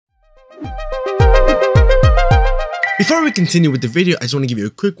Before we continue with the video, I just want to give you a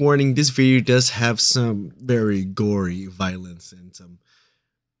quick warning. This video does have some very gory violence and some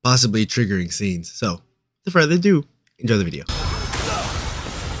possibly triggering scenes. So, without further ado, enjoy the video.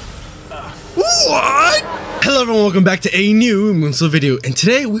 What? Hello everyone, welcome back to a new Moonsoul video, and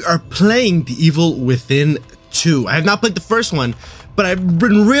today we are playing The Evil Within 2. I have not played the first one, but I've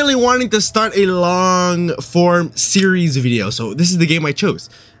been really wanting to start a long form series video, so this is the game I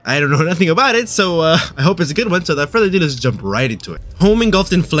chose. I don't know nothing about it, so I hope it's a good one. So without further ado, let's jump right into it. Home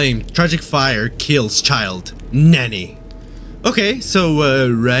engulfed in flame. Tragic fire kills child. Nanny. Okay, so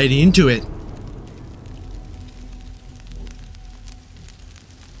right into it.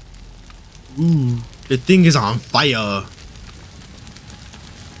 Ooh, the thing is on fire.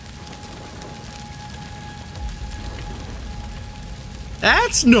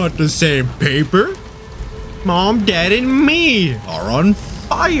 That's not the same paper. Mom, Dad, and me are on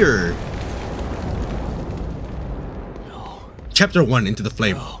fire. No. Chapter 1, Into the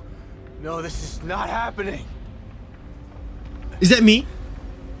Flame. No, this is not happening. Is that me?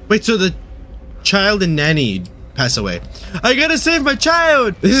 Wait, so the child and nanny pass away. I gotta save my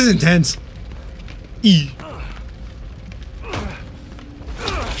child! This is intense. E.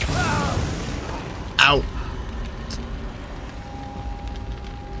 Ow.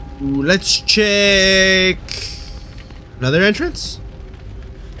 Ooh, let's check another entrance.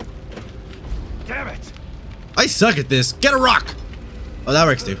 Damn it! I suck at this. Get a rock. Oh, that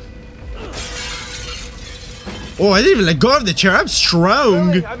works too. Oh, I didn't even let go of the chair. I'm strong.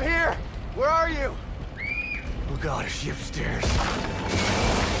 Lily, I'm here. Where are you? Oh God, is she upstairs?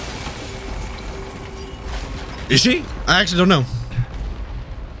 Is she? I actually don't know.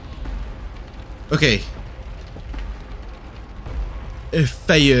 Okay. If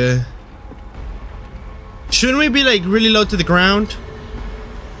I shouldn't we be like really low to the ground?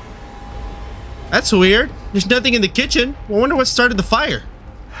 That's weird. There's nothing in the kitchen. I wonder what started the fire.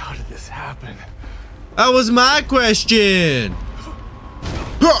 How did this happen? That was my question.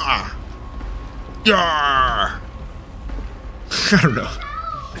 Ah! Yeah. I don't know.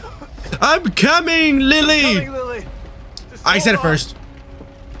 I'm coming, Lily. Coming, Lily. Just I said it hold on. first.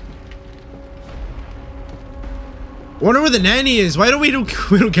 I wonder where the nanny is. Why don't we don't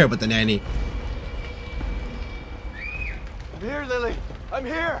care about the nanny? I'm here, Lily. I'm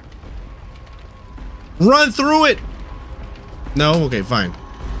here. Run through it. No, okay, fine.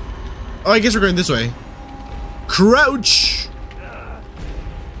 Oh, I guess we're going this way. Crouch.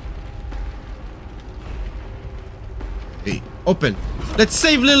 Hey, open. Let's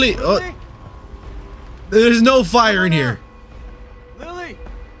save Lily. Oh, Lily? there's no fire in here. Lily,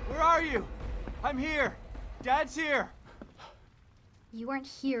 where are you? I'm here. Dad's here. You weren't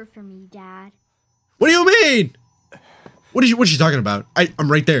here for me, Dad. What do you mean? What is she talking about?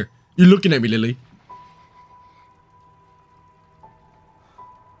 I'm right there. You're looking at me, Lily.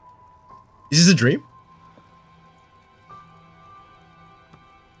 Is this a dream?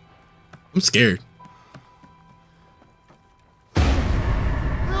 I'm scared. Lily!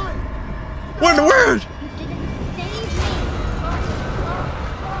 What in the world? You didn't save me.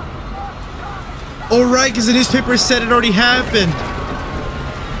 Oh, right, because the newspaper said it already happened.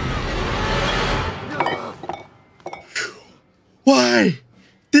 Why?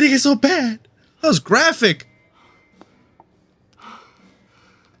 Did it get so bad? That was graphic.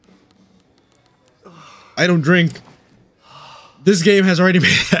 I don't drink. This game has already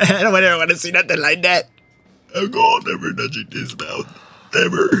been. I don't ever want to see nothing like that. Oh God, never touching this mouth.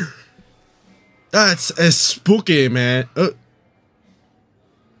 Never. That's a spooky, man.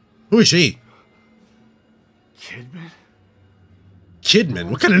 Who is she? Kidman? Kidman?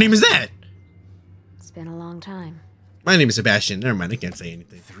 What kind of name is that? It's been a long time. My name is Sebastian. Never mind, I can't say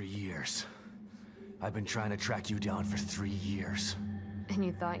anything. 3 years. I've been trying to track you down for 3 years. And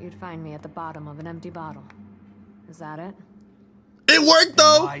you thought you'd find me at the bottom of an empty bottle. Is that it? It worked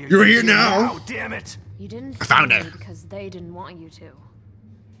though! Why are You're you here now! Damn it! You didn't I found find her. me because they didn't want you to.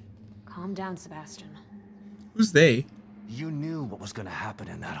 Calm down, Sebastian. Who's they? You knew what was gonna happen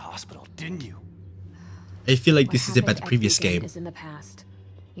in that hospital, didn't you? I feel like What this is about the happened at previous Beacon game. is in the past.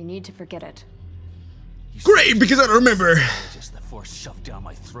 You need to forget it. You Great, because I don't remember. just the force shoved down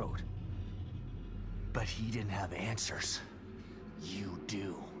my throat. But he didn't have answers. You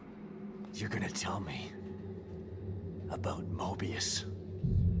do. You're gonna tell me about Mobius.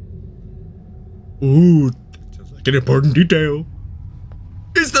 Ooh, that sounds like an important detail.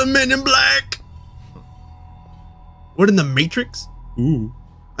 It's the Men in Black! What in the Matrix? Ooh,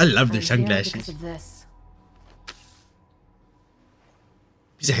 I love their I'm here because sunglasses. of this.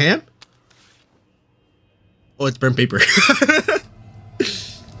 Piece of ham? Oh, it's burnt paper.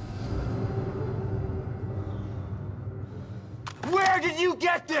 did you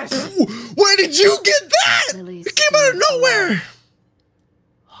get this? Ooh, where did you get that? Lily's It came out of still nowhere.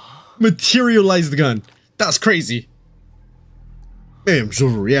 Materialized the gun. That's crazy. Maybe I'm just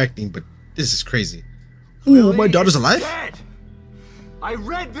overreacting, but this is crazy. Ooh, my daughter's alive? Dead. I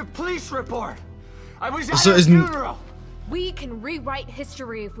read the police report. I was at So her isn't- funeral. We can rewrite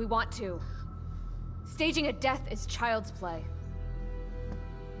history if we want to. Staging a death is child's play.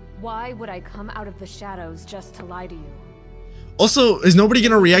 Why would I come out of the shadows just to lie to you? Also, is nobody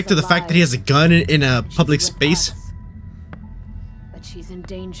gonna react to the fact that he has a gun in a public She's with space? us. But she's in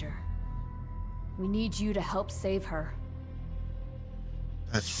danger. We need you to help save her.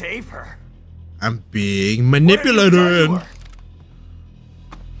 Save her. I'm being What did you manipulated. do to her?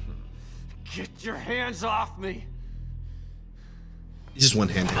 Get your hands off me. He's just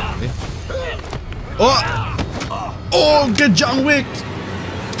one-handed. Right? Oh! Oh, good John Wick!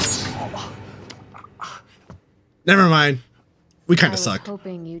 Never mind. We kind I of was suck.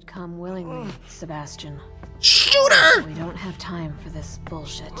 hoping you'd come willingly, Sebastian. Shoot her! We don't have time for this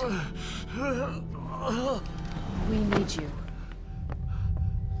bullshit. We need you.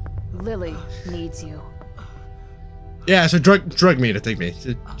 Lily needs you. Yeah, so drug me to take me.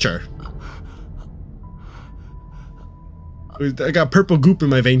 Sure. I got purple goop in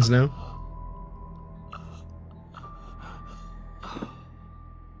my veins now.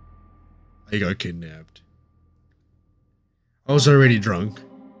 I got kidnapped. I was already drunk.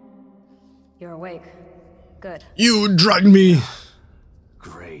 You're awake. Good. You drugged me!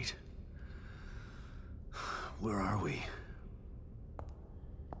 Great. Where are we?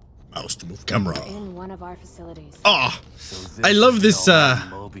 Mouse to move camera. In one of our facilities. Oh, So I love is this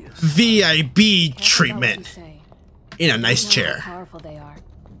Mobius. VIP Careful about what treatment you say. in a nice You know chair. how powerful they are.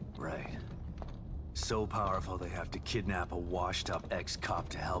 Right. So powerful they have to kidnap a washed-up ex-cop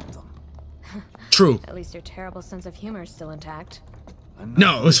to help them. True. At least your terrible sense of humor is still intact.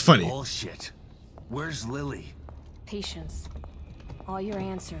 No, it was funny. Bullshit. Where's Lily? Patience. All your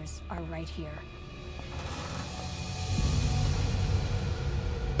answers are right here.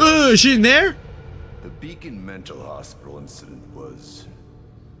 She in there? The Beacon Mental Hospital incident was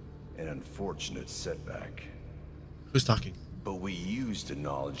an unfortunate setback, Who's talking? but we used the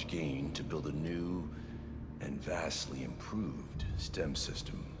knowledge gained to build a new and vastly improved STEM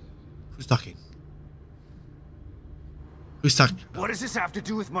system. Who's talking? Who's talking? What does this have to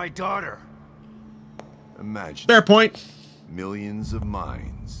do with my daughter? Imagine Fair point. millions of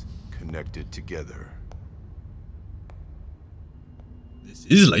minds connected together. This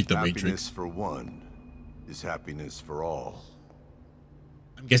is like the Happiness Matrix. for one is happiness for all.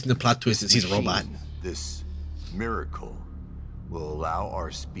 I'm guessing the plot twist is he's a robot. Machine, this miracle will allow our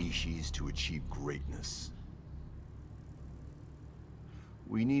species to achieve greatness.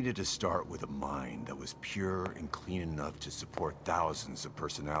 We needed to start with a mind that was pure and clean enough to support thousands of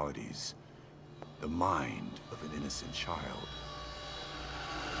personalities. The mind of an innocent child.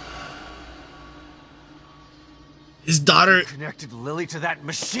 His daughter Connected Lily to that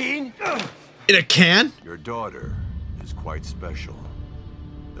machine? in a can? Your daughter is quite special.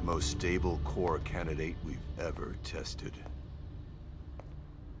 The most stable core candidate we've ever tested.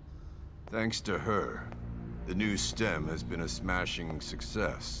 Thanks to her, the new STEM has been a smashing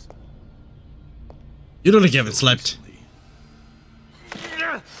success. You don't think you haven't slept.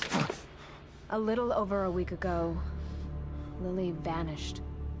 A little over a week ago, Lily vanished.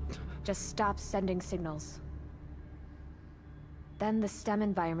 Just stopped sending signals. Then the STEM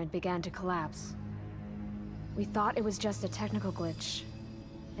environment began to collapse. We thought it was just a technical glitch.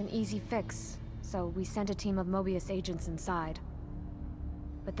 An easy fix, so we sent a team of Mobius agents inside.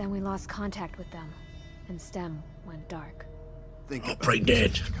 But then we lost contact with them, and STEM went dark. Think Oh, about brain it,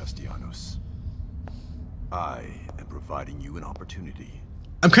 dead. Mr. Castellanos. I am providing you an opportunity.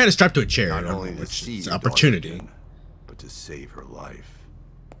 I'm kind of strapped to a chair. I Not don't only know to which see it's your an daughter opportunity. again, but to save her life.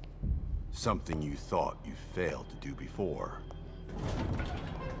 Something you thought you failed to do before.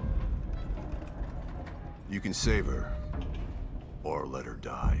 You can save her, or let her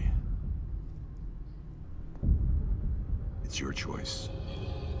die. It's your choice.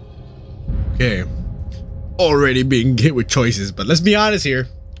 Okay. Already being hit with choices, but let's be honest here.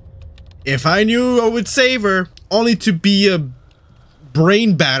 If I knew I would save her, only to be a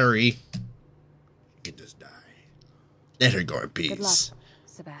brain battery, you can just die. Let her go in Good luck, peace.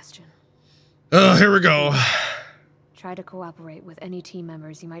 Sebastian. Oh, here we go. Try to cooperate with any team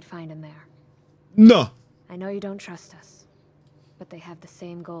members you might find in there. No. I know you don't trust us, but they have the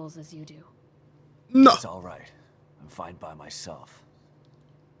same goals as you do. No. It's all right. I'm fine by myself.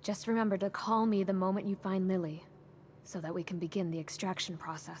 Just remember to call me the moment you find Lily, so that we can begin the extraction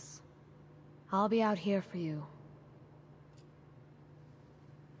process. I'll be out here for you.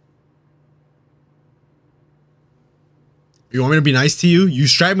 You want me to be nice to you? You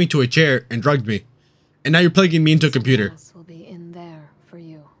strapped me to a chair and drugged me. And now you're plugging me into a computer. Else will be in there for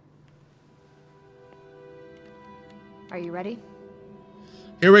you. Are you ready?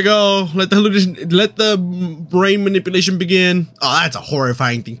 Here we go. Let the brain manipulation begin. Oh, that's a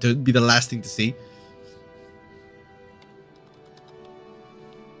horrifying thing to be the last thing to see.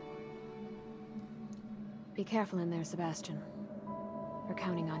 Be careful in there, Sebastian. We're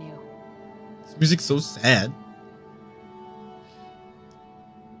counting on you. This music's so sad.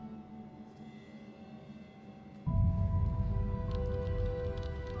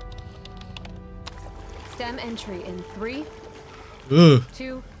 STEM entry in 3, Ugh.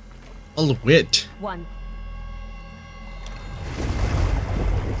 2, All the wit. 1.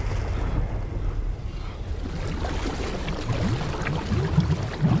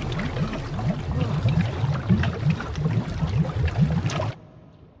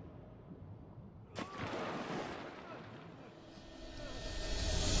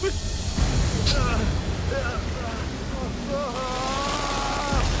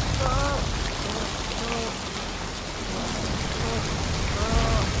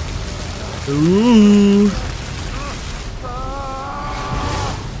 Ooh.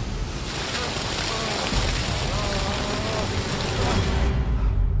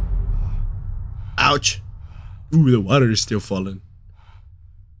 Ouch. Ooh, the water is still falling.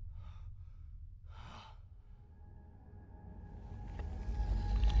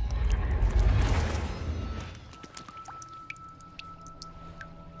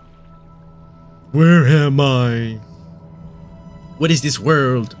 Where am I? What is this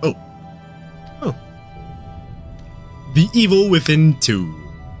world? Oh. Oh. The Evil Within 2.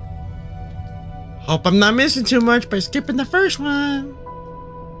 Hope I'm not missing too much by skipping the first one.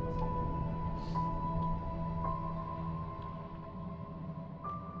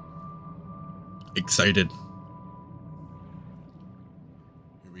 Excited.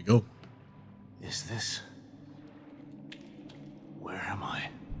 Here we go. Is this... Where am I?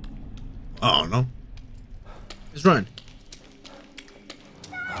 Oh no. Let's run.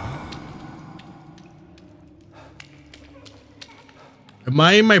 Am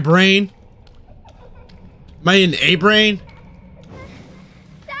I in my brain? Am I in a brain?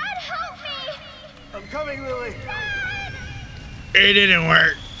 Dad, help me! I'm coming, Lily! It didn't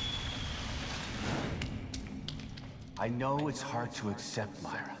work. I know it's hard to accept,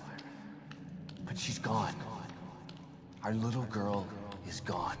 Myra. But she's gone. Our little girl is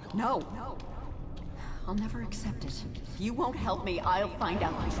gone. No. I'll never accept it. If you won't help me, I'll find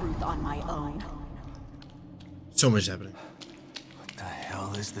out the truth on my own. So much happening. What the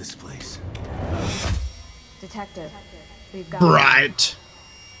hell is this place? Detective, we've got... Bright.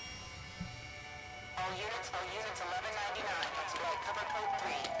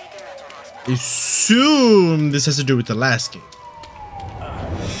 I assume this has to do with the last game.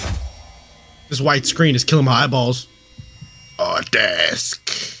 This white screen is killing my eyeballs. Oh, desk.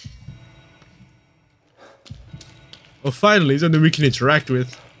 Well, finally, something we can interact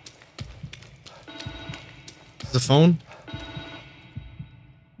with. Is the phone?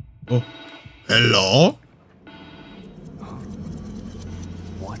 Oh, hello?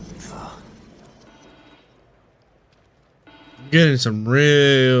 What the... I'm getting some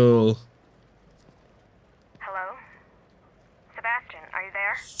real... Hello? Sebastian, are you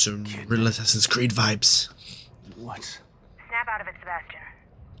there? Some real Assassin's Creed vibes. What? Snap out of it, Sebastian.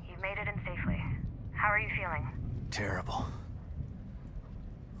 You've made it in safely. How are you feeling? Terrible.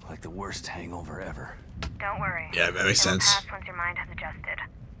 Like the worst hangover ever. Don't worry. Yeah, that makes It will sense. pass once your mind has adjusted.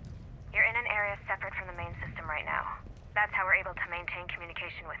 You're in an area separate from the main system right now. That's how we're able to maintain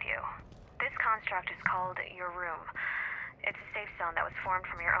communication with you. This construct is called your room. It's a safe zone that was formed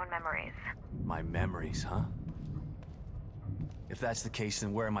from your own memories. My memories, huh? If that's the case,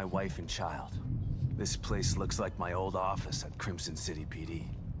 then where are my wife and child? This place looks like my old office at Crimson City PD.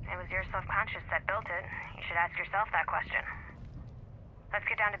 It was your subconscious that built it. You should ask yourself that question. Let's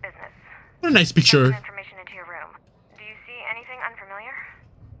get down to business. What a nice Send picture. some information into your room. Do you see anything unfamiliar?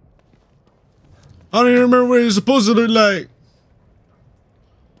 I don't even remember what it's supposed to look like.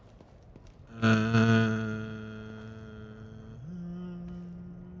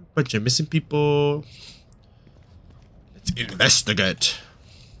 Bunch of missing people. Let's investigate.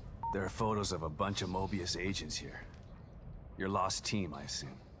 There are photos of a bunch of Mobius agents here. Your lost team, I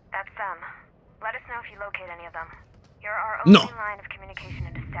assume. That's them. Let us know if you locate any of them. You're our No. only line of communication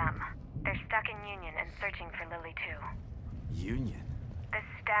into STEM. They're stuck in Union and searching for Lily too. Union? This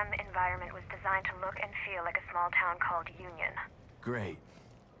STEM environment was designed to look and feel like a small town called Union. Great.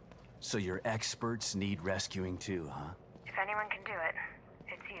 So your experts need rescuing too, huh? If anyone can do it,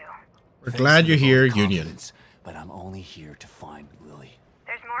 it's you. We're glad you're here, Union. Confidence, but I'm only here to find Lily.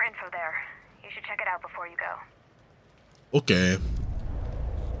 There's more info there. You should check it out before you go. Okay.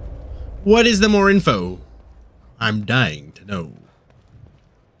 What is the more info? I'm dying to know.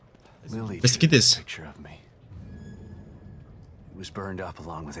 Lily Let's get this. drew a picture of me. It was burned up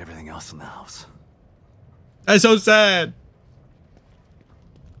along with everything else in the house. That's so sad.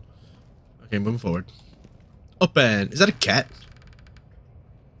 Okay, moving forward. Open. Is that a cat?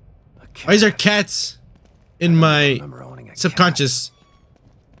 A cat. Why is there cats in my remember owning a subconscious?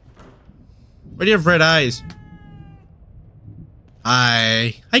 Why do you have red eyes?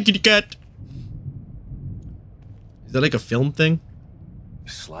 Hi. Hi, kitty cat. Is that like a film thing?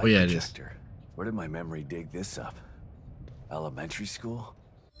 Slide Oh, yeah, it is. projector. Where did my memory dig this up? Elementary school?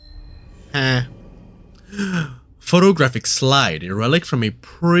 Huh. Photographic slide, a relic from a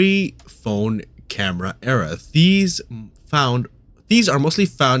pre-phone camera era. These are mostly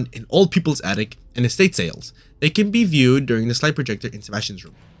found in old people's attic and estate sales. They can be viewed during the slide projector in Sebastian's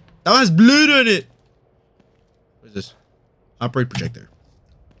room. That has blood on it. What is this? Operate projector.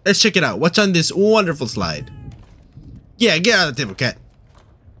 Let's check it out. What's on this wonderful slide? Yeah, get out of the table, cat.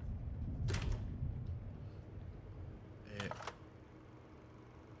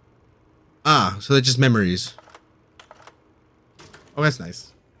 Ah, so they're just memories. Oh, that's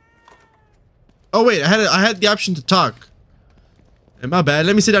nice. Oh wait, I had the option to talk. Hey, my bad.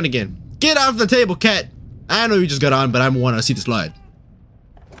 Let me sit down again. Get off the table, cat. I know you just got on, but I want to see the slide.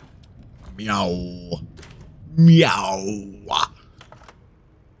 Meow. Meow.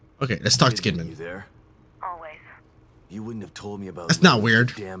 Okay, let's talk to You Kidman. there? Always. You wouldn't have told me about That's not Lily if weird.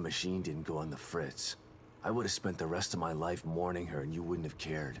 the damn machine didn't go on the fritz. I would have spent the rest of my life mourning her and you wouldn't have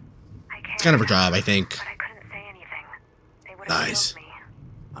cared. It's kind of her job, I think. But I couldn't say anything. They would have Nice. killed me.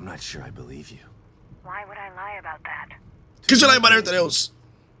 I'm not sure I believe you. Why would I lie about that? Because you lie about everything else.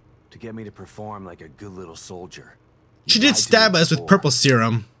 To get me to perform like a good little soldier. She You did lied to stab me us with before. purple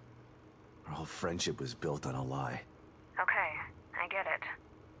serum. Our whole friendship was built on a lie. Okay, I get it.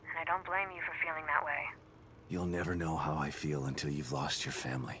 And I don't blame you for feeling that way. You'll never know how I feel until you've lost your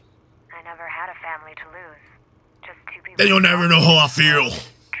family. I never had a family to lose. Just two people. Then you'll never know how I feel.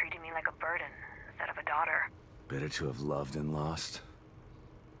 Treating me like a burden instead of a daughter. Better to have loved and lost?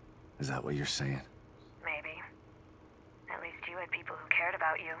 Is that what you're saying? Maybe. At least you had people who cared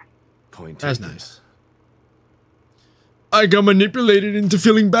about you. Point That's taken. nice. I got manipulated into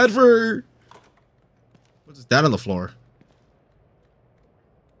feeling bad for her. What's that on the floor?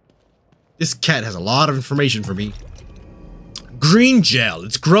 This cat has a lot of information for me. Green gel.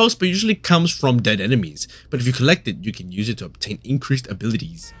 It's gross, but usually comes from dead enemies. But if you collect it, you can use it to obtain increased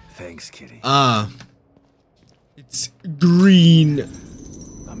abilities. Thanks, Kitty. It's green.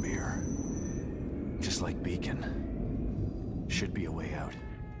 A mirror. Just like Beacon. Should be a way out.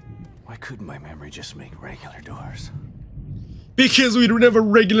 Why couldn't my memory just make regular doors? Because we don't have a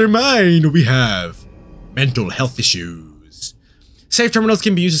regular mind, we have mental health issues. Save terminals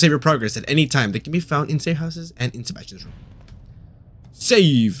can be used to save your progress at any time. They can be found in safe houses and in Sebastian's room.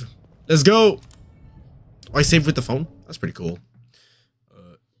 Save. Let's go. Oh, I saved with the phone? That's pretty cool.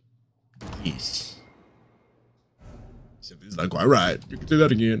 Yes. Something's not quite right. You can say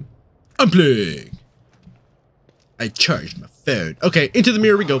that again. I'm playing. I charged my phone. Okay, into the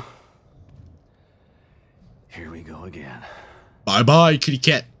mirror we go. Here we go again. Bye-bye, kitty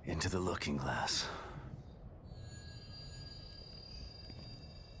cat. Into the looking glass.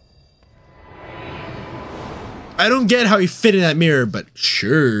 I don't get how he fit in that mirror, but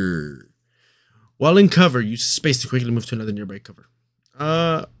sure. While in cover, use space to quickly move to another nearby cover.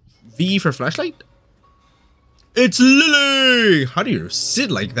 V for flashlight? It's Lily! How do you sit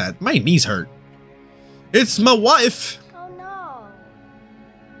like that? My knees hurt. It's my wife! Oh no.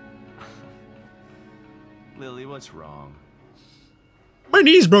 Lily, what's wrong? My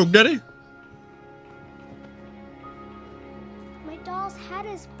knees broke, Daddy. My doll's head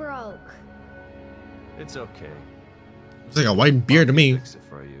is broke. It's okay. Looks like a white beard to me. Fix it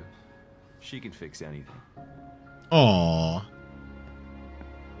for you. She can fix anything. Aww.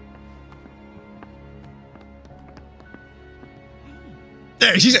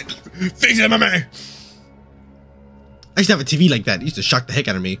 There, she said, fix it, mama. I used to have a TV like that. It used to shock the heck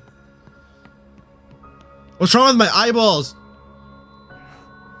out of me. What's wrong with my eyeballs?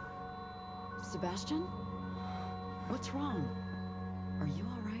 Sebastian? What's wrong? Are you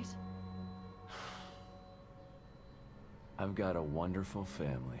alright? I've got a wonderful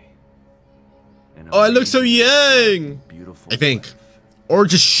family. And Oh, I look so young. beautiful I think. wife. Or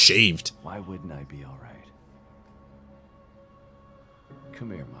just shaved. Why wouldn't I be alright? Come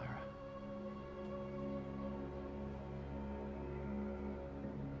here, Myra.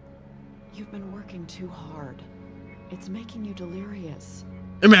 You've been working too hard. It's making you delirious.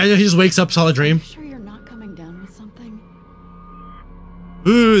 Imagine he just wakes up, saw a dream. Sure you're not coming down with something?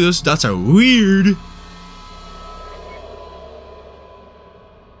 Ooh, those dots are weird.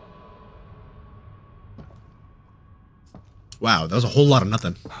 Wow, that was a whole lot of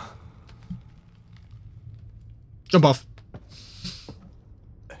nothing. Jump off.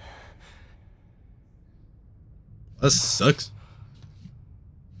 That sucks.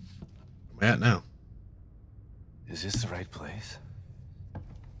 Where am I at now? Is this the right place?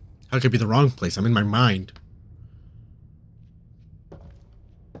 How could it be the wrong place? I'm in my mind.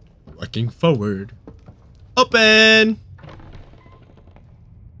 Walking forward. Open!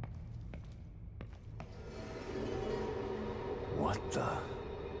 What the?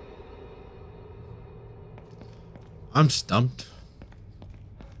 I'm stumped.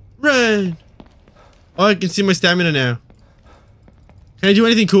 Run! Oh, I can see my stamina now. Can I do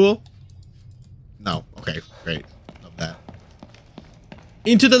anything cool? No. Okay, great. Love that.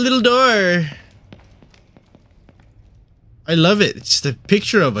 Into the little door. I love it. It's just a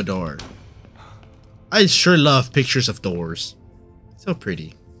picture of a door. I sure love pictures of doors. So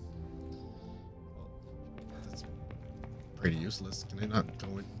pretty. That's pretty useless. Can I not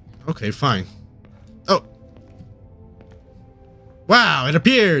go in? Okay, fine. Oh. Wow, it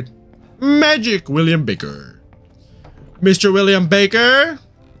appeared. Magic William Baker. Mr. William Baker.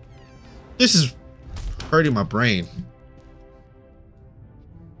 This is hurting my brain.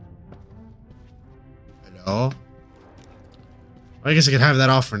 Hello? I guess I could have that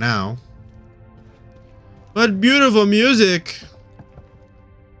off for now. But beautiful music.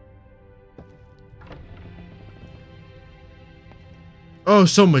 Oh,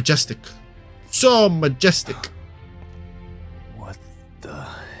 so majestic. So majestic. What the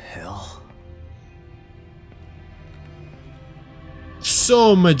hell?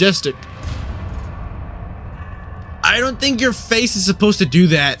 So majestic. I don't think your face is supposed to do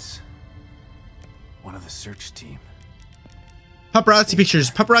that. One of the search team. Paparazzi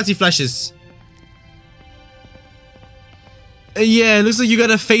pictures, paparazzi flashes. Yeah, it looks like you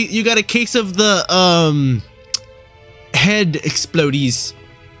got a case of the head explodies.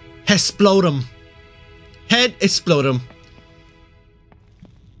 Explodum. Head explodum.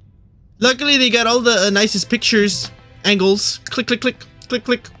 Luckily they got all the nicest pictures, angles. Click, click, click, click,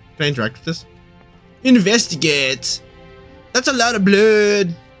 click. Can I interact with this? Investigate. That's a lot of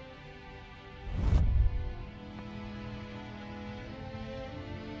blood.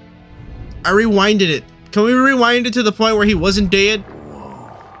 I rewinded it. Can we rewind it to the point where he wasn't dead?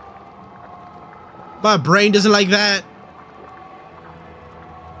 My brain doesn't like that.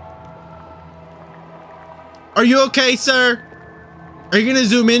 Are you okay, sir? Are you gonna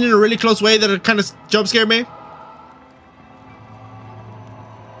zoom in a really close way that'll kind of jump scare me?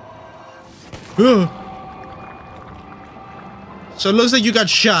 Ugh. So it looks like you got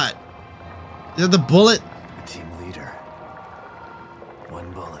shot. Is that the bullet? The team leader.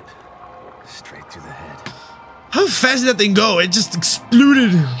 One bullet. Straight through the head. How fast did that thing go? It just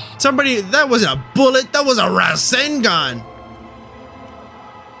exploded. Somebody, that wasn't a bullet, that was a Rasengan.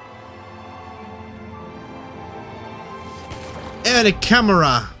 And a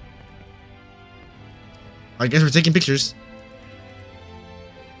camera. I guess we're taking pictures.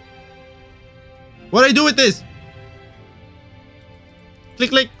 What do I do with this? Click,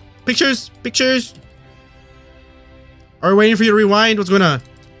 click. Pictures, pictures. Are we waiting for you to rewind? What's going on?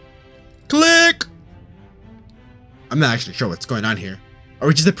 Click. I'm not actually sure what's going on here. Are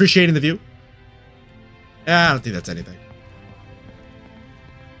we just appreciating the view? I don't think that's anything.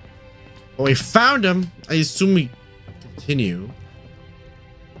 Well, we found him. I assume we continue.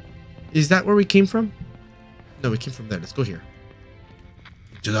 Is that where we came from? No, we came from there. Let's go here.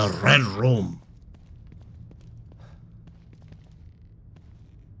 To the red room.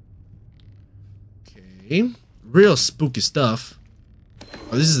 Okay. Real spooky stuff.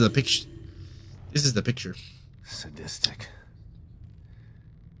 Oh, this is the picture. This is the picture. Sadistic.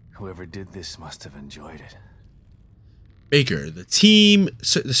 Whoever did this must have enjoyed it. Baker, the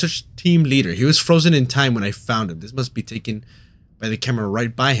search team leader. He was frozen in time when I found him. This must be taken by the camera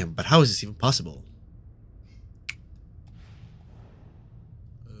right by him. But how is this even possible?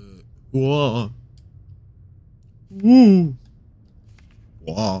 Whoa. Woo.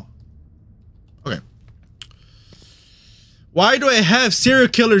 Whoa. Okay. Why do I have serial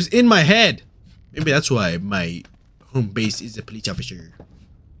killers in my head? Maybe that's why my home base is a police officer.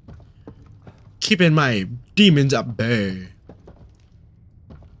 Keeping my demons at bay. Is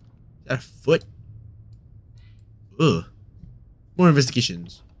that a foot? Ugh. More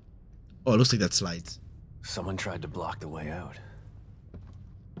investigations. Oh, it looks like that slides. Someone tried to block the way out.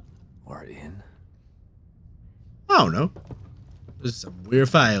 Or in? I don't know. There's some weird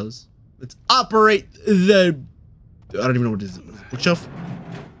files. Let's operate the... I don't even know what it is. Bookshelf?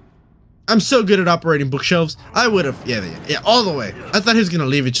 I'm so good at operating bookshelves. I would have... Yeah, all the way. I thought he was going to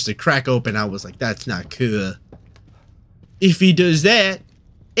leave it just a crack open. I was like, that's not cool. If he does that,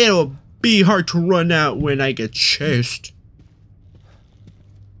 it'll be hard to run out when I get chased.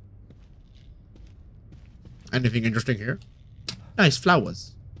 Anything interesting here? Nice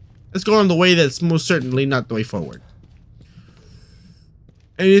flowers. Let's go on the way that's most certainly not the way forward.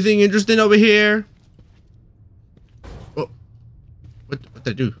 Anything interesting over here? Oh, what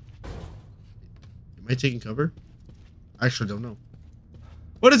did I do? Am I taking cover? I actually don't know.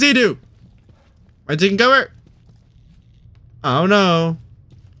 What does he do? Am I taking cover? Oh no.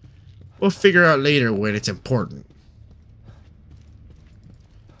 We'll figure out later when it's important.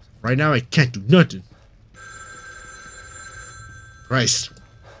 Right now I can't do nothing. Christ.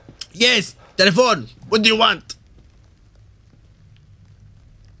 Yes, telephone. What do you want?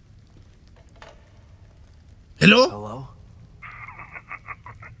 Hello? Hello?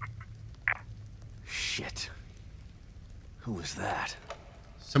 Shit. Who was that?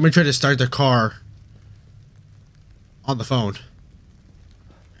 Somebody tried to start their car on the phone.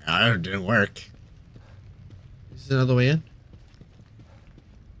 It didn't work. Is there another way in?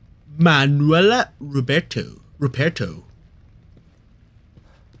 Manuela Roberto.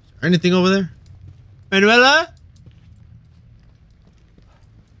 Anything over there? Manuela?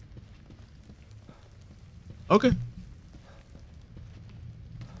 Okay.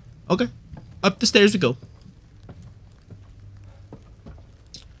 Okay. Up the stairs we go.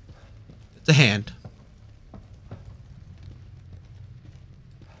 It's a hand.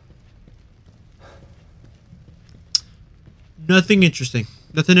 Nothing interesting.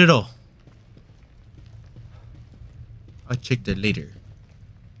 Nothing at all. I'll check that later.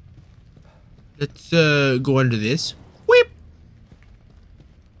 Let's go under this. Whip.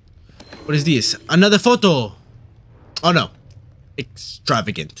 What is this? Another photo. Oh no.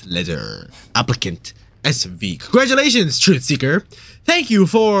 Extravagant letter. Applicant SV. Congratulations, Truth Seeker. Thank you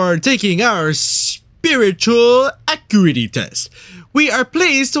for taking our spiritual accuracy test. We are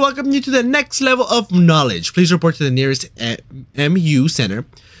pleased to welcome you to the next level of knowledge. Please report to the nearest MU center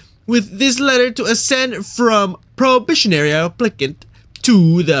with this letter to ascend from probationary applicant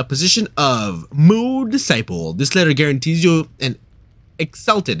to the position of mood disciple. This letter guarantees you an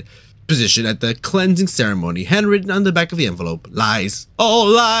exalted position at the cleansing ceremony. Handwritten on the back of the envelope. Lies. All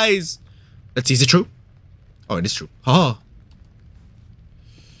lies. Let's see, is it true? Oh, it is true. Oh.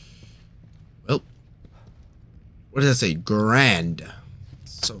 Well, what does that say? Grand.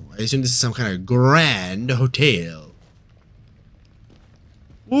 So I assume this is some kind of grand hotel.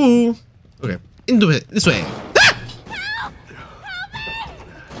 Ooh. Okay. Into it. This way.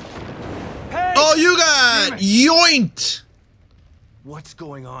 Oh, you got yoinked! What's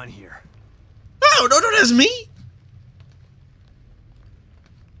going on here? Oh, no, don't ask me!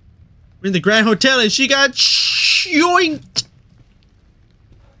 We're in the Grand Hotel and she got yoinked!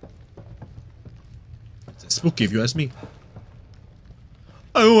 It's spooky if you ask me.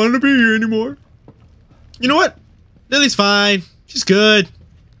 I don't want to be here anymore. You know what? Lily's fine. She's good.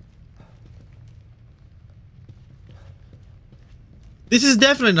 This is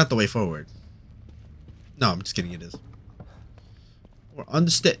definitely not the way forward. No, I'm just kidding, it is. We're on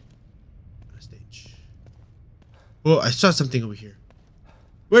the stage. Oh, I saw something over here.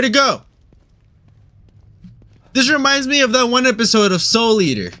 Where'd it go? This reminds me of that one episode of Soul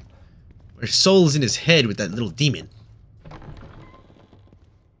Eater, where Soul is in his head with that little demon.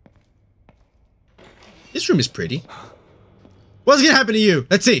 This room is pretty. What's gonna happen to you?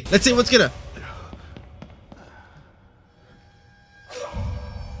 Let's see. Let's see what's gonna...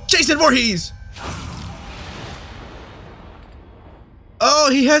 Jason Voorhees!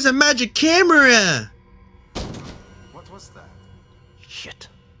 Oh, he has a magic camera! What was that? Shit.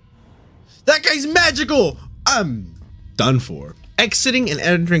 That guy's magical! I'm done for. Exiting and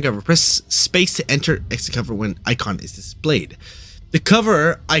entering cover. Press space to enter, exit cover when icon is displayed. The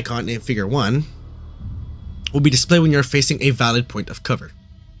cover icon in figure 1 will be displayed when you're facing a valid point of cover.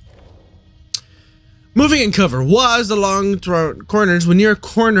 Moving in cover. WAS along corners. When near a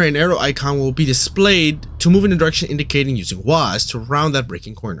corner, an arrow icon will be displayed to move in a direction indicating using WAS to round that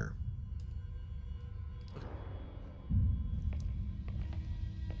breaking corner.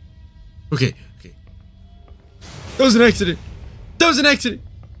 Okay. That was an accident. That was an accident.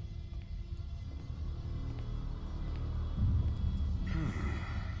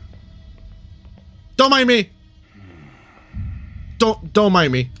 Don't mind me. Don't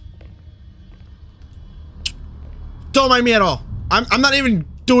mind me. Don't mind me at all. I'm not even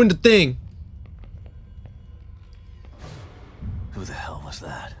doing the thing. Who the hell was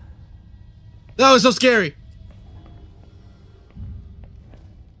that? That was so scary.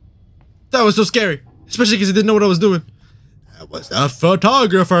 That was so scary. Especially because I didn't know what I was doing. That was the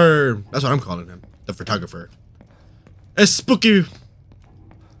photographer. That's what I'm calling him. The photographer. It's spooky.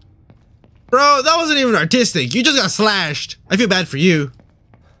 Bro, that wasn't even artistic. You just got slashed. I feel bad for you.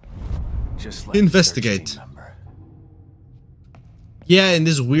 Just like Investigate. the search team member. Yeah, in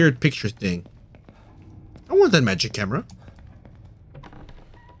this weird picture thing. I want that magic camera.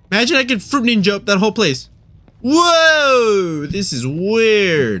 Imagine I could fruit ninja up that whole place. Whoa! This is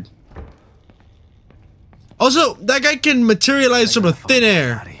weird. Also, that guy can materialize from a thin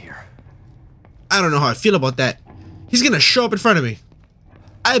air. Out of here. I don't know how I feel about that. He's gonna show up in front of me.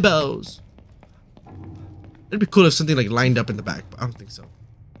 Eyeballs. It'd be cool if something like lined up in the back, but I don't think so.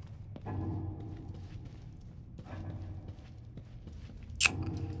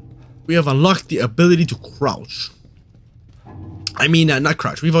 We have unlocked the ability to crouch. I mean, not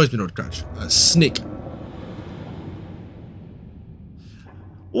crouch. We've always been able to crouch. Sneak.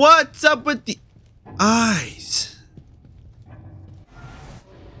 What's up with the eyes?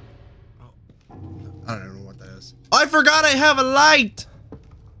 Oh, I don't know what that is. Oh, I forgot I have a light.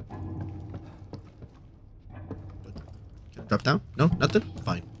 Can I drop down? No, nothing?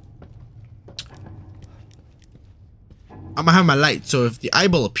 Fine. I'm gonna have my light, so if the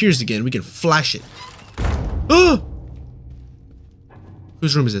eyeball appears again, we can flash it. Oh!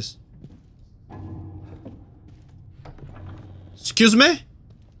 Whose room is this? Excuse me?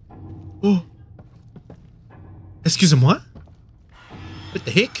 Oh. Excuse me, what? What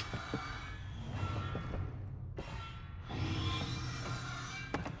the heck?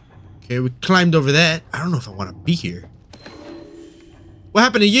 Okay, we climbed over that. I don't know if I want to be here. What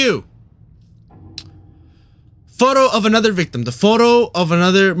happened to you? Photo of another victim. The photo of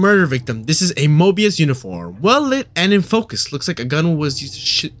another murder victim. This is a Mobius uniform. Well lit and in focus. Looks like a gun was used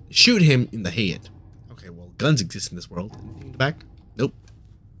to shoot him in the head. Okay, well, guns exist in this world. Anything in the back? Nope.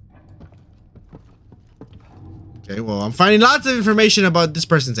 Okay, well, I'm finding lots of information about this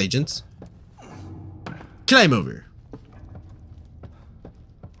person's agents. Climb over.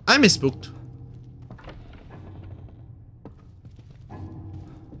 I'm spooked.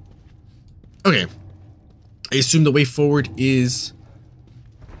 Okay. I assume the way forward is...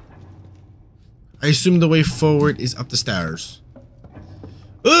 up the stairs.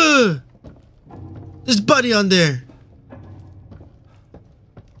 Ugh! There's Buddy on there.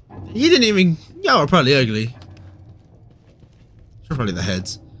 He didn't even... Y'all are probably ugly. They're probably the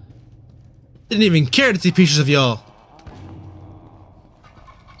heads. Didn't even care to take pictures of y'all.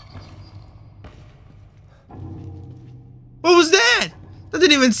 What was that? That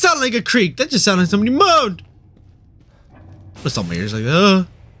didn't even sound like a creak. That just sounded like somebody moaned. What's up, my ears like,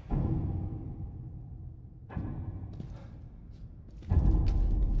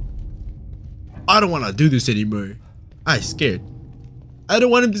 I don't want to do this anymore. I'm scared. I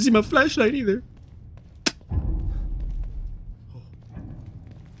don't want him to see my flashlight either.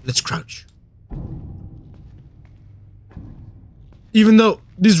 Let's crouch. Even though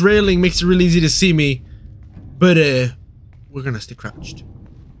this railing makes it really easy to see me, but we're gonna stay crouched.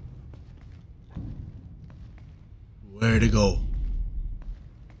 Where to go?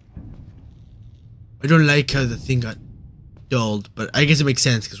 I don't like how the thing got dulled, but I guess it makes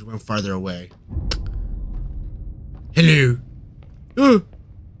sense because we're going farther away. Hello. Oh.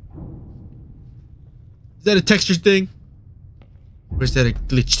 Is that a texture thing? Or is that a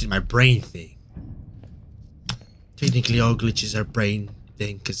glitch in my brain thing? Technically all glitches are brain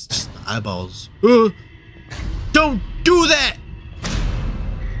thing because it's just my eyeballs. Oh. Don't do that!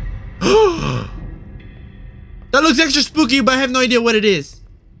 That looks extra spooky, but I have no idea what it is.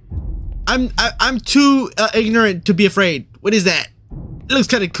 I'm too ignorant to be afraid. What is that? It looks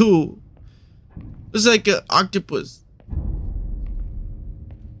kind of cool. Looks like an octopus.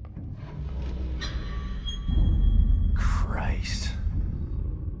 Christ.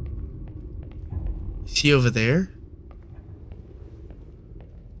 Is he over there?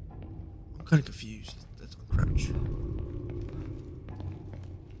 I'm kind of confused. That's on crouch.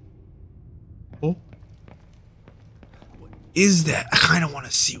 Oh. Is that? I kind of want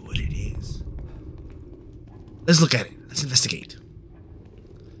to see what it is. Let's look at it. Let's investigate.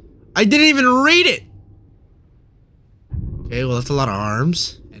 I didn't even read it. Okay, well, that's a lot of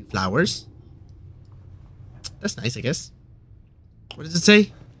arms and flowers. That's nice, I guess. What does it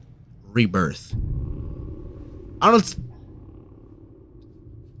say? Rebirth. I don't...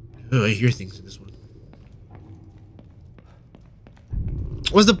 Oh, I hear things in this one.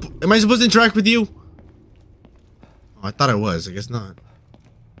 What's the... Am I supposed to interact with you? Oh, I thought I was. I guess not.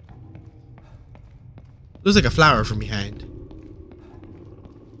 Looks like a flower from behind.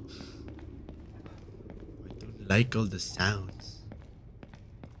 I don't like all the sounds.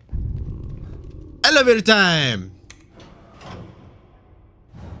 Elevator time!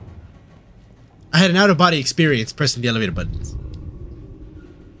 I had an out-of-body experience pressing the elevator buttons.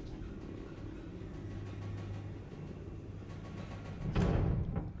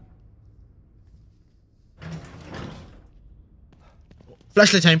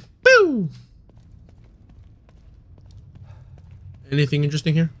 Flashlight time. Boo! Anything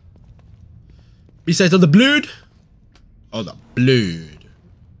interesting here? Besides all the blood? All the blood.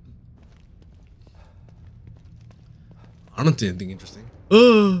 I don't see anything interesting.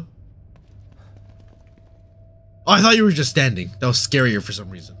 Oh, I thought you were just standing. That was scarier for some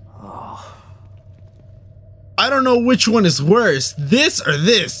reason. I don't know which one is worse. This or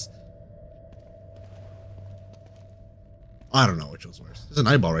this? I don't know which one's worse. There's an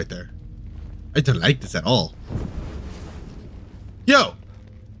eyeball right there. I don't like this at all. Yo!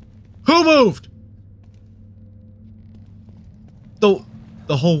 Who moved?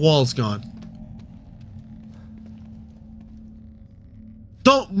 The whole wall's gone.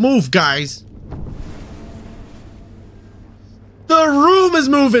 Don't move, guys. The room is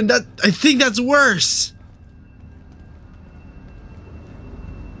moving. I think that's worse.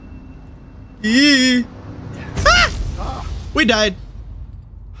 Ah! We died.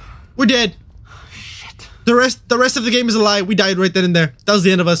 We're dead. Shit. The rest of the game is a lie. We died right then and there. That was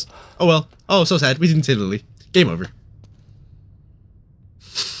the end of us. Oh well. Oh, so sad. We didn't save Lily. Game over.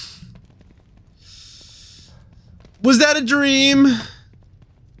 Was that a dream?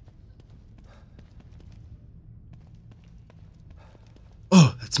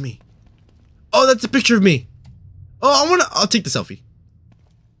 Oh, that's me. Oh, that's a picture of me. Oh, I'll take the selfie.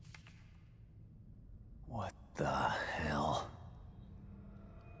 What the hell?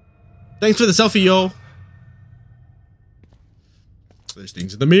 Thanks for the selfie, yo. There's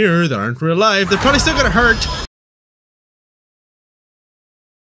things in the mirror that aren't real life. They're probably still gonna hurt.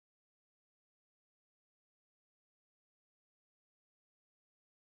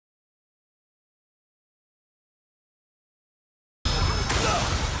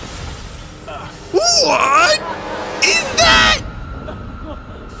 What is that?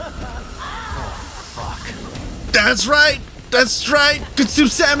 Fuck. That's right. That's right. Consume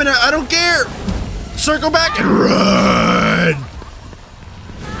salmon. I don't care. Circle back and run.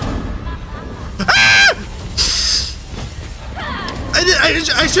 Ah!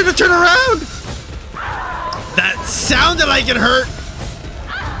 I should have turned around. That sounded like it hurt.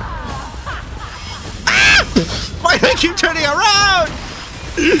 Ah! Why do I keep turning around?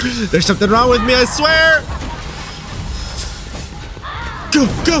 There's something wrong with me, I swear. Go,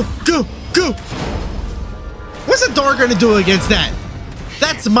 go, go, go. What's a door gonna do against that?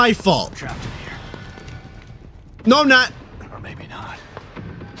 That's my fault. Trapped in here. No, I'm not. Or maybe not.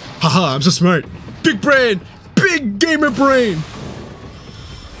 Haha, I'm so smart. Big brain. Big gamer brain.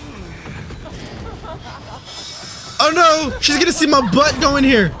 Oh no, she's gonna see my butt go in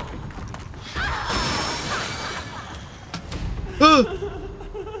here.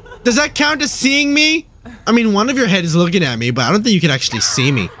 Does that count as seeing me? I mean, one of your head is looking at me, but I don't think you can actually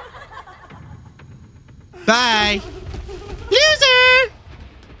see me. Bye. Loser!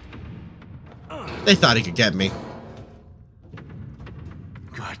 They thought he could get me.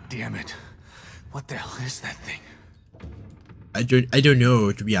 God damn it. What the hell is that thing? I don't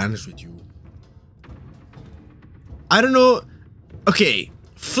know, to be honest with you. I don't know. Okay,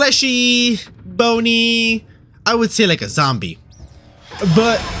 fleshy, bony. I would say like a zombie.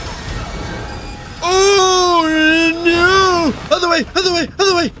 But oh no! Other way, other way,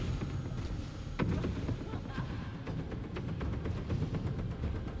 other way!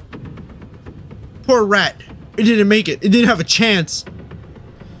 Poor rat. It didn't make it. It didn't have a chance.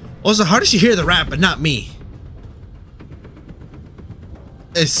 Also, how did she hear the rat but not me?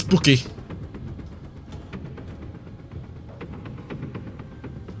 It's spooky.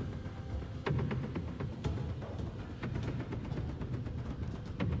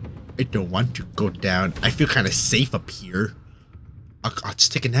 I don't want to go down. I feel kind of safe up here. I'll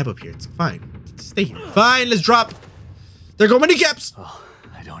just take a nap up here. It's fine. Stay here. Fine, let's drop. There go my kneecaps. Oh,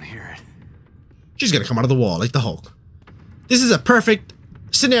 I don't hear it. She's gonna come out of the wall like the Hulk. This is a perfect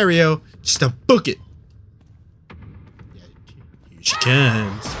scenario just to book it. Yeah, here she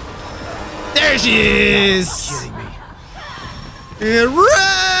comes. There she is. Kidding me. And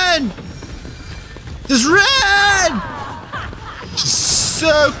run! Just run! She's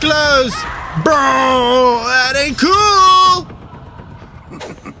so close! Bro, that ain't cool!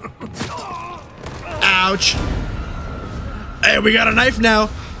 Ouch. Hey, we got a knife now.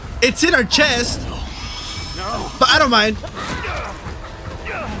 It's in our chest. I don't mind.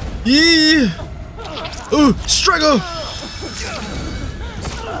 Yeah. Ooh, struggle.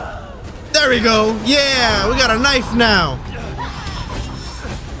 There we go. Yeah, we got a knife now.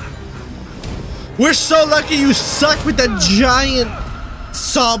 We're so lucky you suck with that giant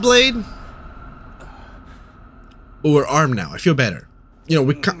saw blade. Oh, we're armed now. I feel better. You know,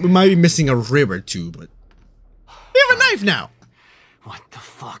 we might be missing a rib or two, but we have a knife now. What the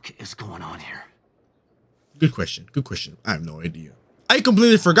fuck is going on here? Good question. Good question. I have no idea. I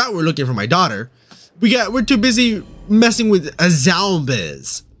completely forgot we're looking for my daughter. We're too busy messing with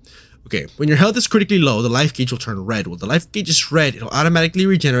zombies. Okay, when your health is critically low, the life gauge will turn red. When the life gauge is red, it'll automatically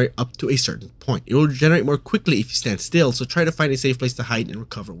regenerate up to a certain point. It will regenerate more quickly if you stand still, so try to find a safe place to hide and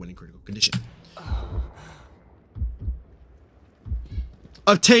recover when in critical condition.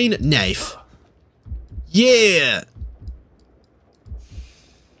 Obtain knife. Yeah!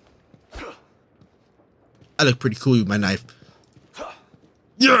 I look pretty cool with my knife.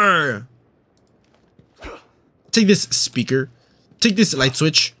 Yeah! Take this speaker. Take this light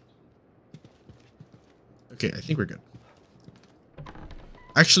switch. Okay, I think we're good.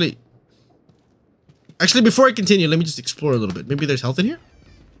 Actually, before I continue, let me just explore a little bit. Maybe there's health in here?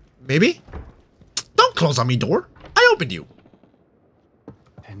 Maybe? Don't close on me, door. I opened you.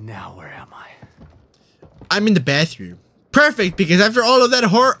 And now where am I? I'm in the bathroom. Perfect, because after all of that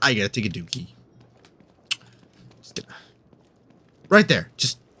horror, I gotta take a dookie. Just gonna... Right there.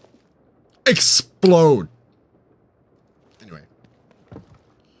 Just explode. Anyway.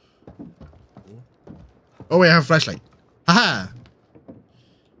 Oh wait, I have a flashlight. Haha.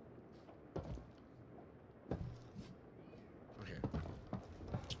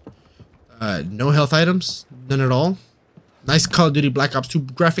 Okay. No health items. None at all. Nice Call of Duty Black Ops 2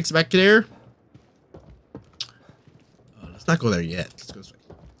 graphics back there. Let's not go there yet. Let's go this way.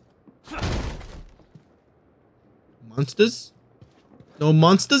 Monsters? No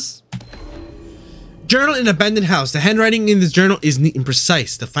monsters? Journal in abandoned house. The handwriting in this journal is neat and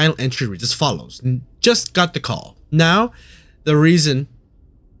precise. The final entry reads as follows. Just got the call. Now I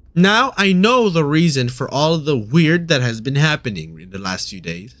know the reason for all of the weird that has been happening in the last few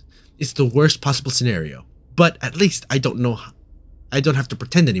days. It's the worst possible scenario. But at least I don't have to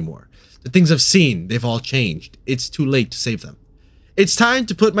pretend anymore. The things I've seen, they've all changed. It's too late to save them. It's time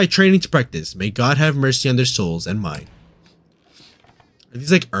to put my training to practice. May God have mercy on their souls and mine. Are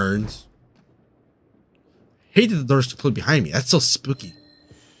these like urns? I hate that the doors closed behind me. That's so spooky.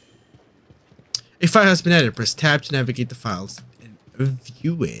 A file has been added. Press tab to navigate the files and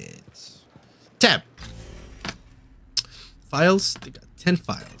view it. Tab. Files. They got 10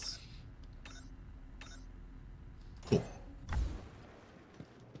 files. Cool.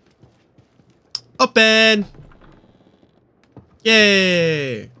 Open.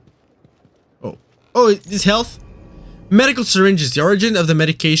 Yay. Oh, this health. Medical syringes. The origin of the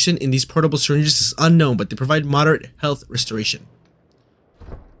medication in these portable syringes is unknown, but they provide moderate health restoration.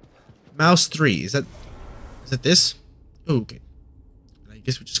 Mouse 3. Is that this? Oh, okay. I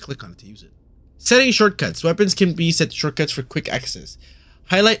guess we just click on it to use it. Setting shortcuts. Weapons can be set to shortcuts for quick access.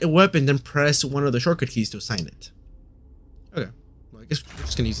 Highlight a weapon, then press one of the shortcut keys to assign it. Okay. Well, I guess we're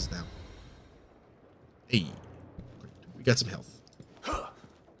just gonna use this now. Hey. We got some health.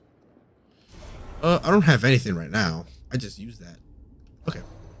 I don't have anything right now. I just used that. Okay.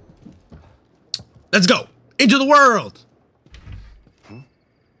 Let's go! Into the world!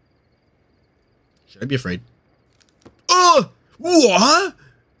 Should I be afraid? What?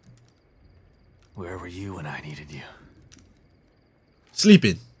 Where were you when I needed you?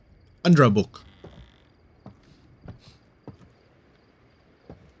 Sleeping. Under a book.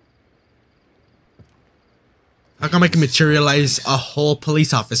 How come I can materialize a whole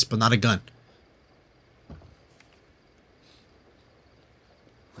police office but not a gun?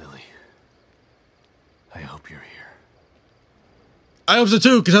 Lily, I hope you're here. I hope so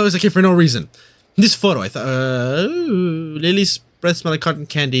too, because I was like here for no reason. This photo, I thought, Lily's breath smell like cotton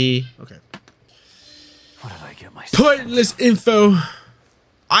candy. Okay. What did I get myself? Pointless info.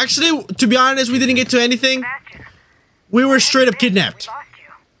 Actually, to be honest, we didn't get to anything. We were straight up kidnapped.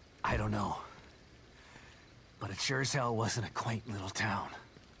 I don't know. But it sure as hell wasn't a quaint little town.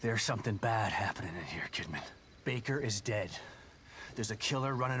 There's something bad happening in here, Kidman. Baker is dead. There's a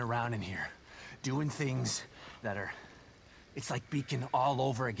killer running around in here, doing things that are... It's like Beacon all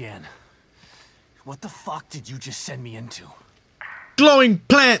over again. What the fuck did you just send me into? Glowing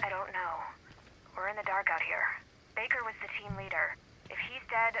plant! I don't know. We're in the dark out here. Baker was the team leader. If he's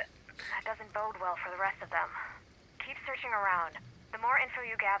dead, that doesn't bode well for the rest of them. Keep searching around. The more info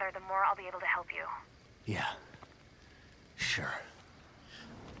you gather, the more I'll be able to help you. Yeah. Sure.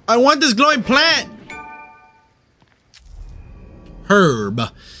 I want this glowing plant! herb,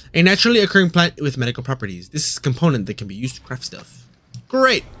 a naturally occurring plant with medical properties. This is a component that can be used to craft stuff.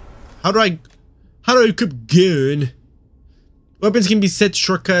 Great. How do I equip gun? Weapons can be set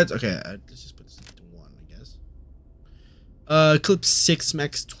shortcuts. Okay, let's just put this to 1, I guess. Clip 6,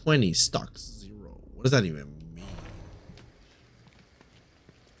 max 20, stock 0. What does that even mean?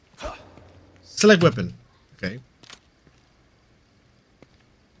 Select weapon. Okay.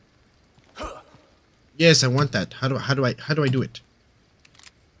 Yes, I want that. How do I do it?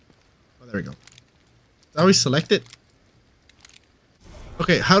 Oh, there we go. How do we select it?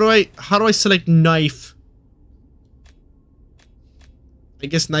 Okay, how do I select knife? I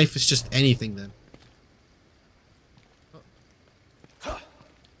guess knife is just anything then.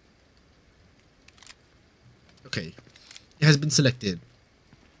 Okay, it has been selected.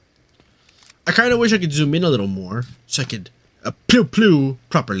 I kind of wish I could zoom in a little more so I could pew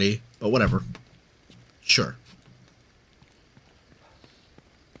properly, but whatever. Sure.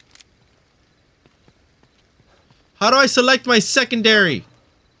 How do I select my secondary?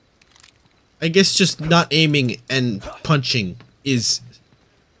 I guess just not aiming and punching is...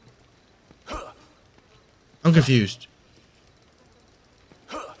 I'm confused.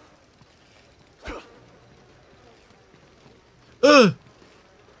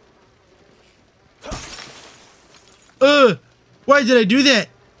 Why did I do that?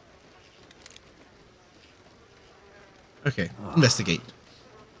 Okay, investigate.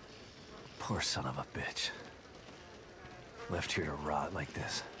 Poor son of a bitch. Left here to rot like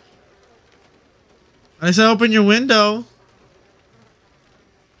this. I said open your window.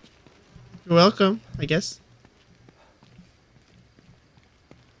 You're welcome, I guess.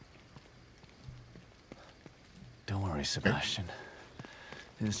 Don't worry, Sebastian.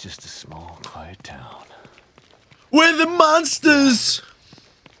 It's just a small, quiet town. We're the monsters!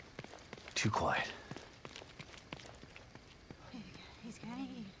 Too quiet.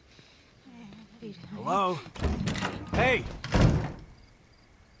 Hello? Hey!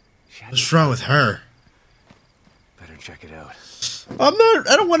 What's wrong with her? Better check it out. I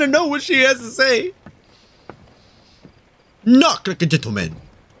don't want to know what she has to say. Knock like a gentleman.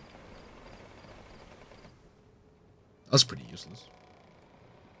 That was pretty useless.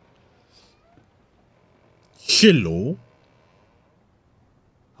 Hello?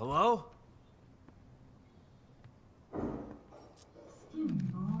 Hello? Skin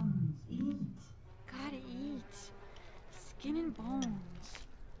and bones, eat. Gotta eat. Skin and bones.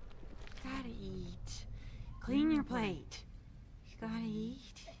 Gotta eat. Clean your plate. Gotta eat.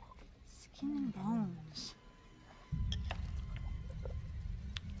 Skin and bones.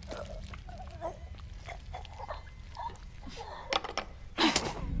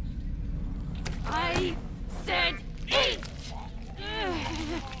 I said eat!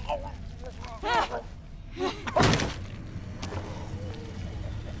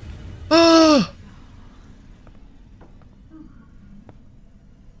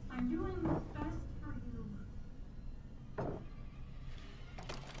 I'm doing what's best for you.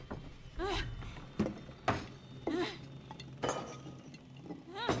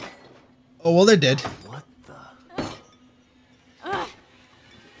 Oh, well, they're dead. What the?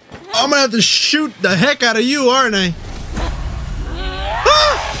 I'm gonna have to shoot the heck out of you, aren't I?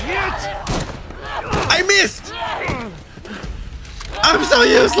 Ah! I missed! I'm so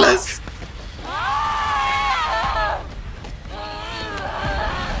useless!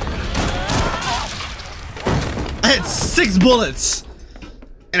 I had 6 bullets!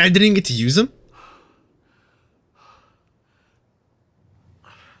 And I didn't get to use them?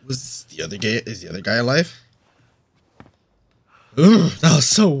 Is the other guy alive? Ugh, that was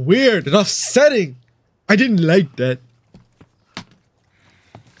so weird and upsetting. I didn't like that.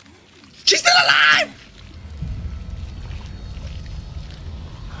 She's still alive!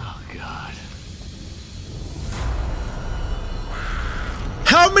 Oh, God.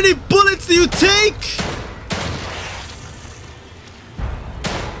 How many bullets do you take?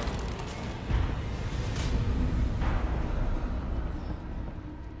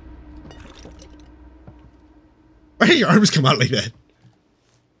 Why did your arms come out like that? Okay,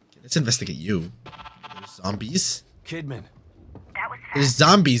 let's investigate you. There's zombies. Kidman. That was fast. There's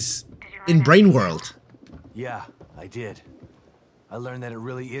zombies Did you in learn Brain anything? World. Yeah, I did. I learned that it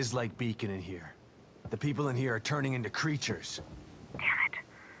really is like Beacon in here. The people in here are turning into creatures. Damn it.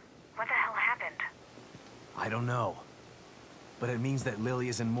 What the hell happened? I don't know. But it means that Lily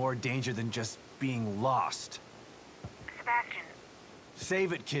is in more danger than just being lost. Sebastian,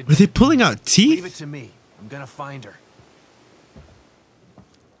 Save it, Kidman. Were they pulling out Leave it teeth? to me. I'm gonna find her.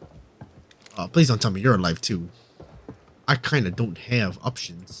 Oh, please don't tell me you're alive too. I kind of don't have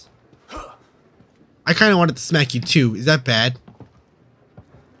options. I kind of wanted to smack you too. Is that bad?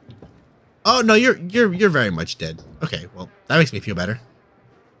 Oh no, you're very much dead. Okay, well that makes me feel better.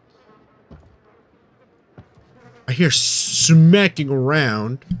 I hear smacking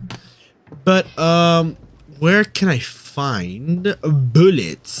around, but where can I find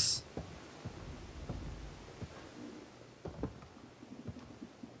bullets?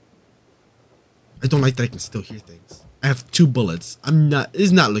 I don't like that I can still hear things. I have 2 bullets.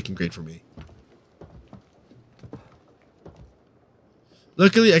 It's not looking great for me.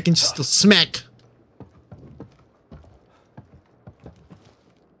 Luckily, I can just still smack.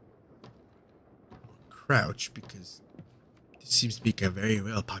 Crouch, because this seems to be a very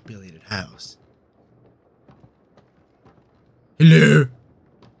well-populated house. Hello?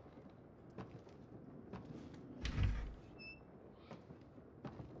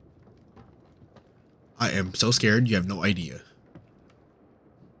 I am so scared, you have no idea.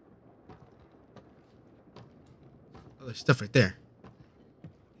 Oh, there's stuff right there.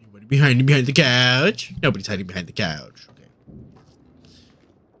 Behind the couch. Nobody's hiding behind the couch. Okay.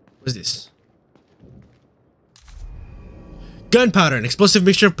 What's this? Gunpowder, an explosive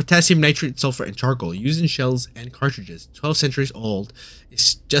mixture of potassium nitrate, sulfur, and charcoal used in shells and cartridges. 12 centuries old. It's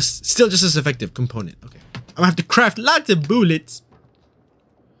still just as effective component. Okay. I'm gonna have to craft lots of bullets.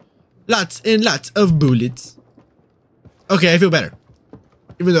 Lots and lots of bullets. Okay, I feel better.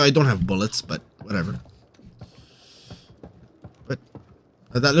 Even though I don't have bullets, but whatever.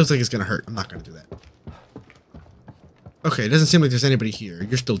 That looks like it's gonna hurt. I'm not gonna do that. Okay, it doesn't seem like there's anybody here.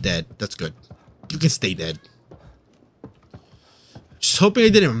 You're still dead. That's good. You can stay dead. Just hoping I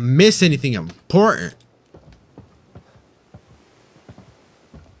didn't miss anything important.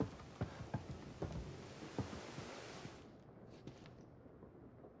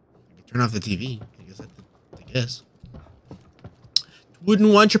 Turn off the TV. I guess.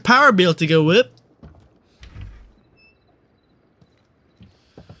 Wouldn't want your power bill to go up.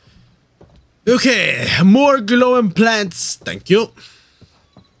 Okay, more glowing plants. Thank you.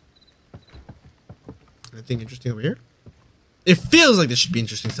 Anything interesting over here? It feels like there should be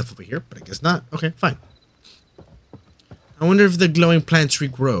interesting stuff over here, but I guess not. Okay, fine. I wonder if the glowing plants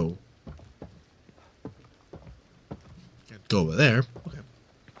regrow. Can't go over there. Okay.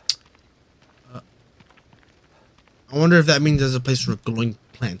 I wonder if that means there's a place where glowing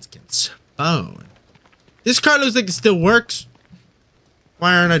plants can spawn. This car looks like it still works.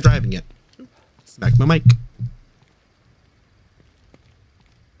 Why aren't I driving it? Smack my mic.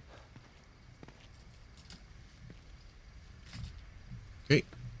 Okay.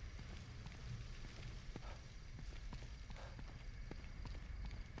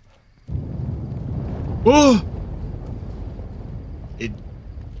 Oh!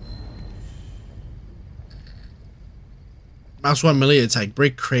 Mouse 1 melee attack.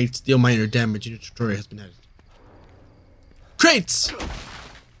 Break crates. Deal minor damage. Your tutorial has been added. Crates!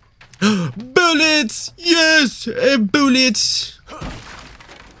 Bullets! Yes! Bullets!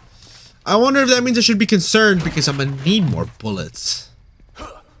 I wonder if that means I should be concerned because I'm gonna need more bullets. Am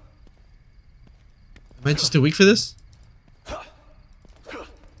I just too weak for this? I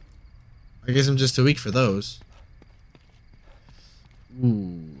guess I'm just too weak for those.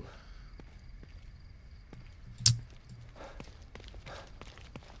 Ooh.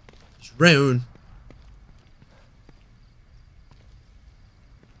 Drone.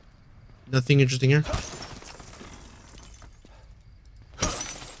 Nothing interesting here.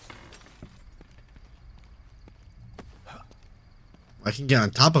 I can get on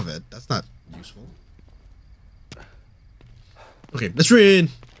top of it. That's not useful. Okay, let's read.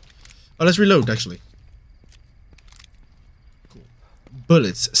 Oh, let's reload, actually. Cool.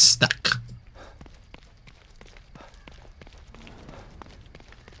 Bullets stuck.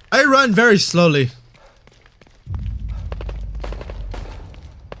 I run very slowly.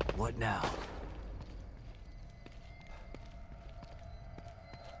 What now?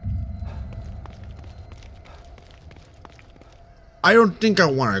 I don't think I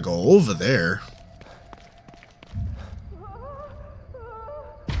want to go over there.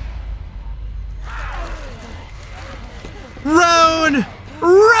 Roan!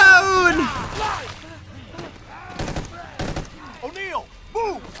 Roan! O'Neill,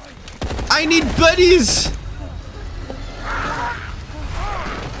 move! I need buddies!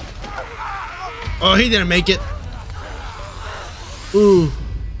 Oh, he didn't make it. Ooh.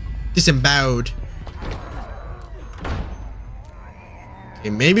 Disemboweled.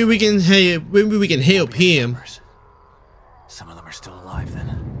 Okay, maybe we can help him. Some of them are still alive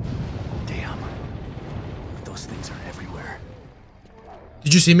then. Damn. But those things are everywhere.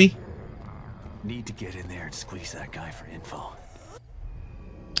 Did you see me? Need to get in there and squeeze that guy for info.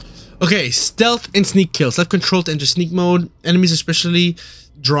 Okay, stealth and sneak kill. Self-control to enter sneak mode. Enemies are especially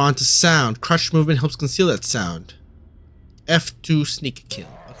drawn to sound. Crouch movement helps conceal that sound. F2 sneak kill.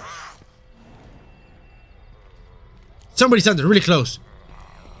 Okay. Somebody sounded really close.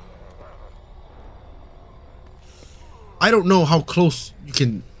 I don't know how close you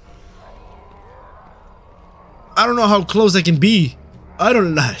can... I don't know how close I can be. I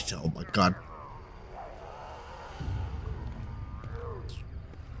don't know. Oh my god.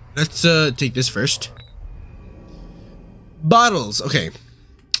 Let's take this first. Bottles. Okay.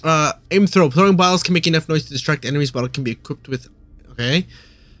 Aim throw. Throwing bottles can make enough noise to distract enemies. Bottle can be equipped with... Okay.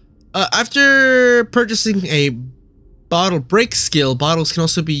 After purchasing a bottle break skill, bottles can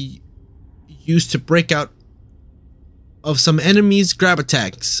also be used to break out of some enemies' grab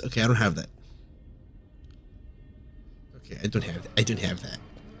attacks. Okay, I don't have that. Okay, I don't have that.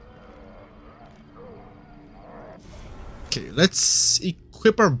 Okay, let's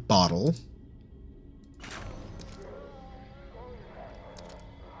equip our bottle.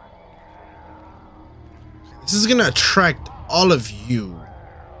 This is gonna attract all of you.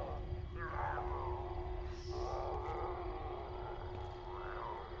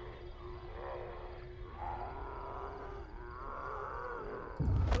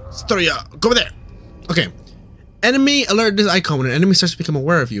 Storia, go over there. Okay. Enemy alertness icon. When an enemy starts to become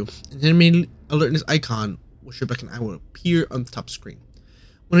aware of you, an enemy alertness icon will show back an eye will appear on the top screen.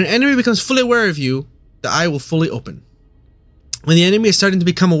 When an enemy becomes fully aware of you, the eye will fully open. When the enemy is starting to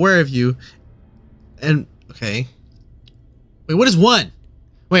become aware of you, and okay. Wait, what is one?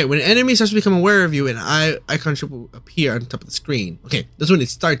 Wait, when an enemy starts to become aware of you, an icon should appear on top of the screen. Okay, that's when it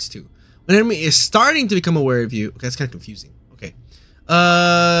starts to. When an enemy is starting to become aware of you, okay, that's kind of confusing. Okay.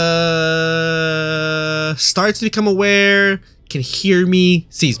 Starts to become aware, can hear me,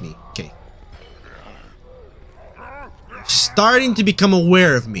 sees me. Okay. Starting to become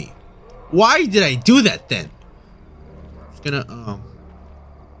aware of me. Why did I do that then? Just gonna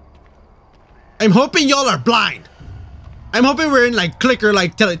I'm hoping y'all are blind. I'm hoping we're in like clicker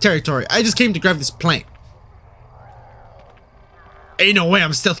like territory. I just came to grab this plant. Ain't no way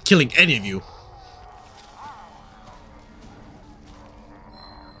I'm stealth killing any of you.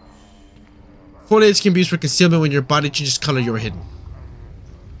 Foliage can be used for concealment when your body changes color. You are hidden.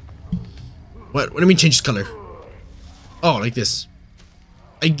 What do you mean changes color? Oh, like this.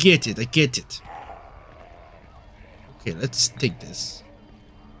 I get it. I get it. Okay, let's take this.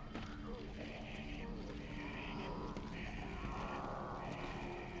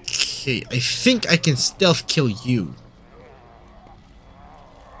 Okay, I think I can stealth kill you.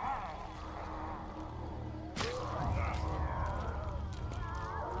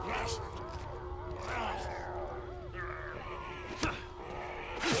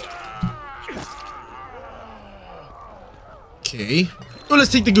 Okay. Oh, let's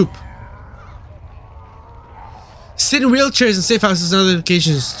take the goop. Sit in wheelchairs and safe houses and other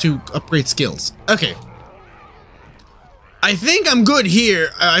locations to upgrade skills. Okay. I think I'm good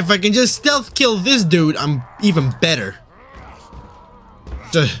here. If I can just stealth kill this dude, I'm even better.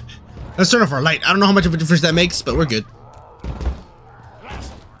 So, let's turn off our light. I don't know how much of a difference that makes, but we're good.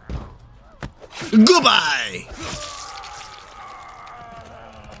 Goodbye!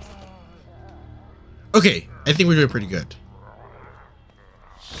 Okay, I think we're doing pretty good.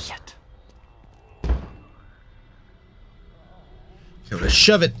 Shit. Okay, let's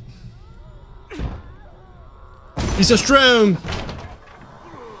shove it. He's so strong.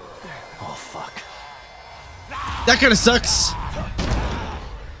 Oh, fuck. That kind of sucks.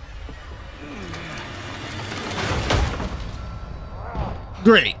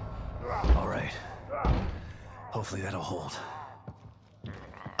 Great. All right. Hopefully that'll hold.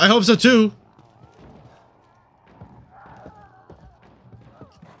 I hope so too.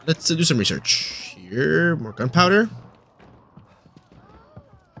 Let's do some research here. More gunpowder.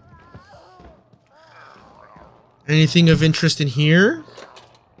 Anything of interest in here?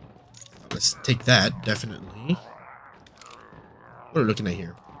 Let's take that, definitely. What are we looking at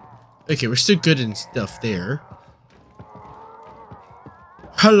here? Okay, we're still good in stuff there.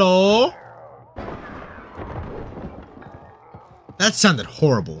 Hello? That sounded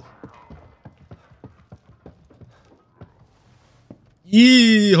horrible.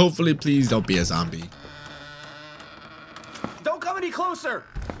 Yee, hopefully, please don't be a zombie. Don't come any closer!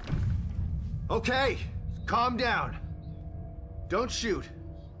 Okay, calm down. Don't shoot.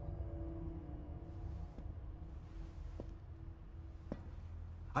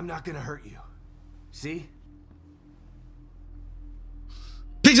 I'm not gonna hurt you. See?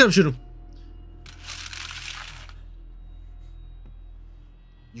 Picks up, shoot him.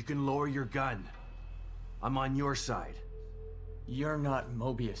 You can lower your gun. I'm on your side. You're not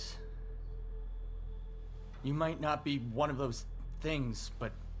Mobius. You might not be one of those things,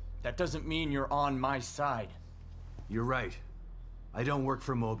 but that doesn't mean you're on my side. You're right. I don't work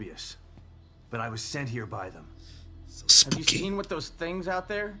for Mobius, but I was sent here by them. So Have you spooky. seen what those things out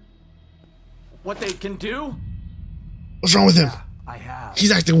there? What they can do? What's wrong with him? I have.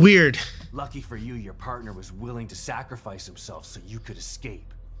 He's acting weird. Lucky for you, your partner was willing to sacrifice himself so you could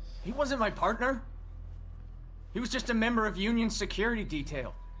escape. He wasn't my partner. He was just a member of Union security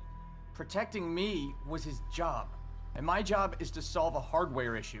detail. Protecting me was his job, and my job is to solve a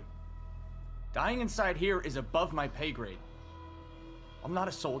hardware issue. Dying inside here is above my pay grade. I'm not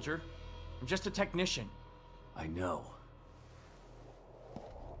a soldier. I'm just a technician. I know.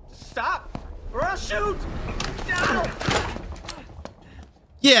 Stop, or I'll shoot! No!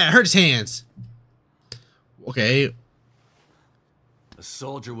 Yeah, hurt his hands. Okay. A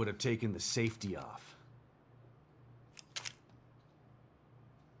soldier would have taken the safety off.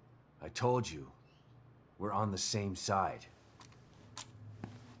 I told you, we're on the same side.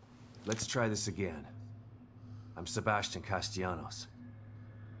 Let's try this again. I'm Sebastian Castellanos.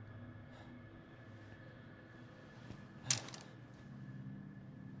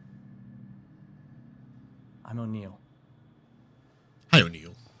 I'm O'Neill. Hi,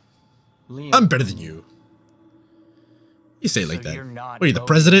 O'Neill. Liam. I'm better than you. You say it like So that. you're not What are you, the Mobius,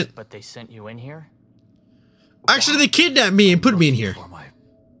 president? But they sent you in here? Actually, they kidnapped me and put me in here.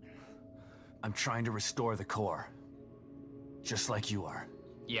 I'm trying to restore the core. Just like you are.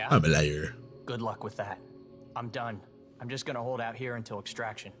 Yeah. I'm a liar. Good luck with that. I'm done. I'm just gonna hold out here until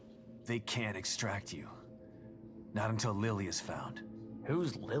extraction. They can't extract you. Not until Lily is found.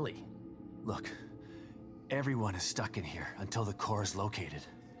 Who's Lily? Look, everyone is stuck in here until the core is located.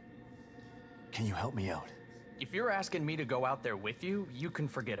 Can you help me out? If you're asking me to go out there with you, you can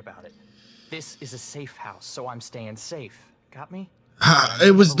forget about it. This is a safe house, so I'm staying safe. Got me?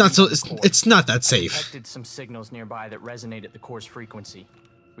 It was not so. It's not that I safe. detected some signals nearby that resonate at the core's frequency.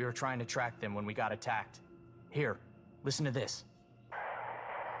 We were trying to track them when we got attacked. Here, listen to this.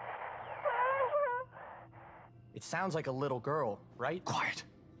 It sounds like a little girl, right? Quiet.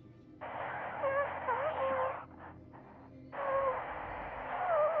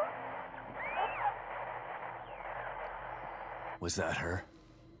 Was that her?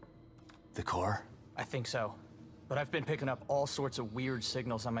 The core? I think so. But I've been picking up all sorts of weird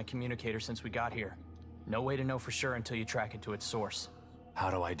signals on my communicator since we got here. No way to know for sure until you track it to its source. How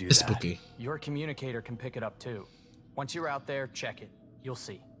do I do It's that? spooky. Your communicator can pick it up too. Once you're out there, check it. You'll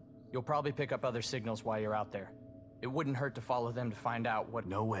see. You'll probably pick up other signals while you're out there. It wouldn't hurt to follow them to find out what...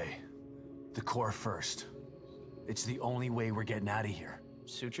 No way. The core first. It's the only way we're getting out of here.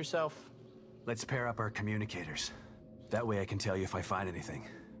 Suit yourself. Let's pair up our communicators. That way I can tell you if I find anything.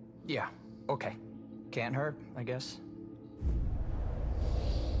 Yeah, okay. Can't hurt, I guess.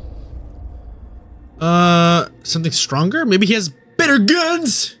 Something stronger? Maybe he has better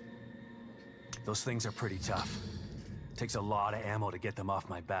guns? Those things are pretty tough. Takes a lot of ammo to get them off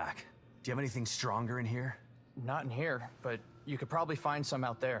my back. Do you have anything stronger in here? Not in here, but you could probably find some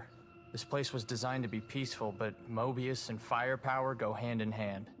out there. This place was designed to be peaceful, but Mobius and firepower go hand in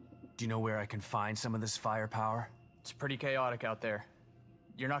hand. Do you know where I can find some of this firepower? It's pretty chaotic out there.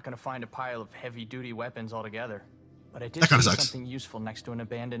 You're not going to find a pile of heavy-duty weapons altogether. But I did That kinda see sucks. something useful next to an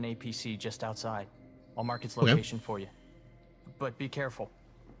abandoned APC just outside. I'll mark its Okay. location for you. But be careful.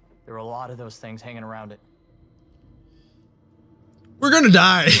 There are a lot of those things hanging around it. We're gonna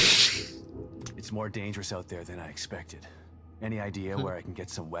die. It's more dangerous out there than I expected. Any idea where I can get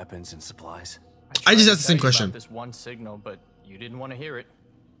some weapons and supplies? I just tried asked the to same tell you question. about this one signal, but you didn't want to hear it.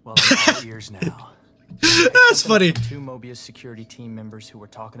 Well, I'm all ears now. That's funny. Two Mobius security team members who were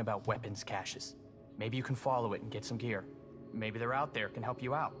talking about weapons caches. Maybe you can follow it and get some gear. Maybe they're out there, can help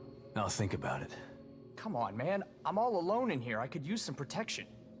you out. I'll think about it. Come on, man. I'm all alone in here. I could use some protection.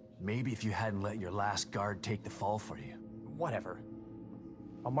 Maybe if you hadn't let your last guard take the fall for you. Whatever.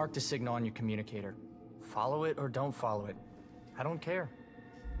 I'll mark the signal on your communicator. Follow it or don't follow it. I don't care.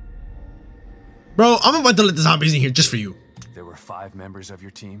 Bro, I'm about to let the zombies in here just for you. There were 5 members of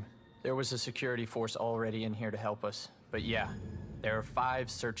your team? There was a security force already in here to help us. But yeah, there are 5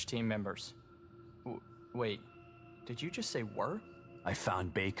 search team members. Wait, did you just say were? I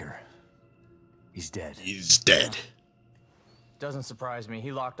found Baker. He's dead. He's dead. Doesn't surprise me.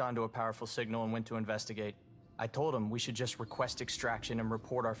 He locked onto a powerful signal and went to investigate. I told him we should just request extraction and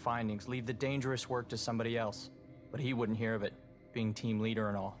report our findings, leave the dangerous work to somebody else. But he wouldn't hear of it, being team leader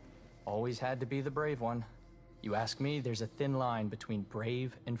and all. Always had to be the brave one. You ask me, there's a thin line between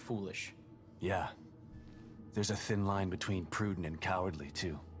brave and foolish. Yeah. There's a thin line between prudent and cowardly,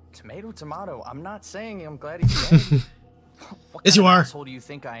 too. Tomato, tomato. I'm not saying I'm glad he's dead. What Yes, kind you of are. asshole do you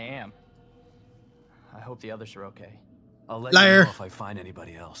think I am? I hope the others are okay. I'll let Liar. you know if I find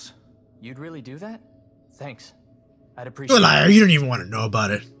anybody else. You'd really do that? Thanks. I'd appreciate You're a it. liar. You don't even want to know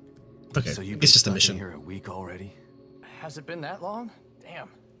about it. Okay, So you've it's been just a stuck in mission. here a week already? Has it been that long? Damn.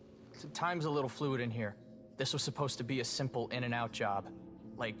 So time's a little fluid in here. This was supposed to be a simple in and out job.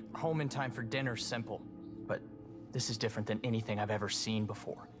 Like home in time for dinner simple. But this is different than anything I've ever seen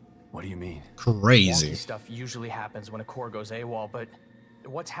before. What do you mean? Crazy. Wonky stuff usually happens when a core goes AWOL, but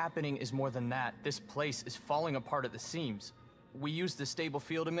what's happening is more than that. This place is falling apart at the seams. We used the stable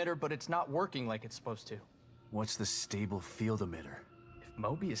field emitter, but it's not working like it's supposed to. What's the stable field emitter? If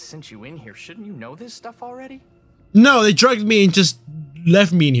Mobius sent you in here, shouldn't you know this stuff already? No, they drugged me and just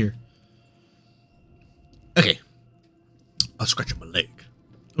left me in here. Okay. I'll scratch up my leg.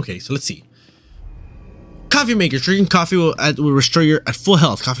 Okay, so let's see. Coffee makers. Drinking coffee will restore you at full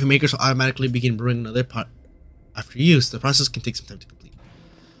health. Coffee makers will automatically begin brewing another pot after use. The process can take some time to complete.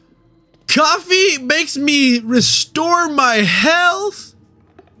 Coffee makes me restore my health.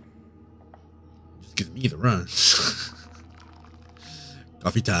 Just give me the runs.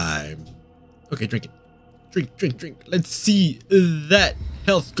 Coffee time. Okay, drink it. Drink. Let's see that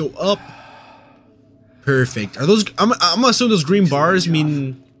health go up. Perfect. Are those? I'm assuming those green bars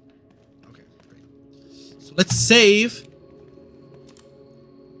mean. Okay, great. So let's save.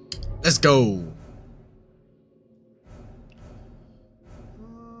 Let's go.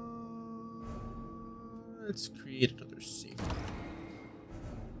 Let's create another save.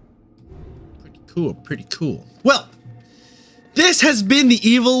 Pretty cool. Well, this has been The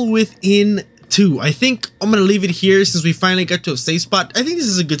Evil Within 2. I think I'm gonna leave it here since we finally got to a safe spot. I think this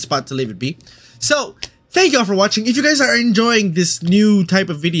is a good spot to leave it be. So, thank y'all for watching. If you guys are enjoying this new type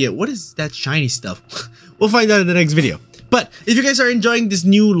of video, what is that shiny stuff? We'll find out in the next video. But if you guys are enjoying this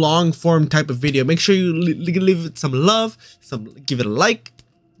new long form type of video, make sure you leave it some love, give it a like,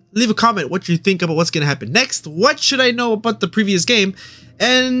 leave a comment what you think about what's gonna happen next. What should I know about the previous game?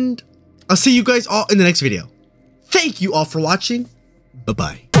 And I'll see you guys all in the next video. Thank you all for watching.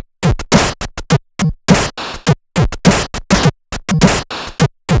 Bye-bye.